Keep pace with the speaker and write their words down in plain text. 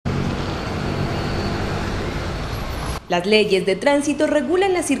Las leyes de tránsito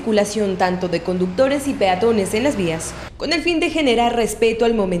regulan la circulación tanto de conductores y peatones en las vías, con el fin de generar respeto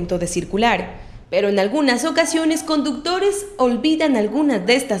al momento de circular. Pero en algunas ocasiones conductores olvidan algunas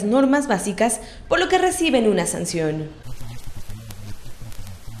de estas normas básicas, por lo que reciben una sanción.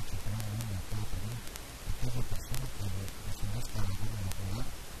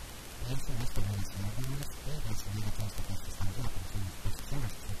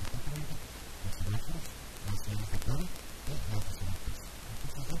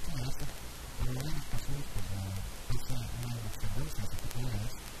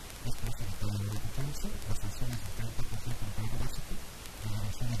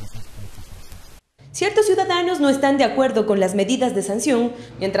 Ciertos ciudadanos no están de acuerdo con las medidas de sanción,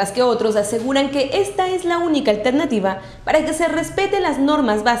 mientras que otros aseguran que esta es la única alternativa para que se respeten las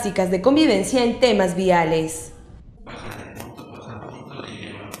normas básicas de convivencia en temas viales.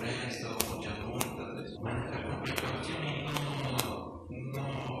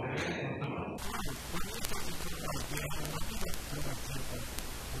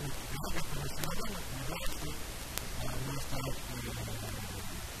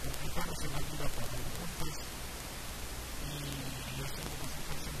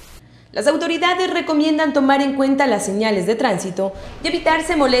 Las autoridades recomiendan tomar en cuenta las señales de tránsito y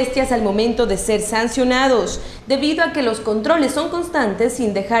evitarse molestias al momento de ser sancionados, debido a que los controles son constantes,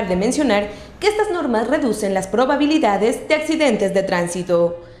 sin dejar de mencionar que estas normas reducen las probabilidades de accidentes de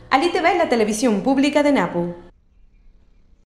tránsito. Allytv, la televisión pública de Napo.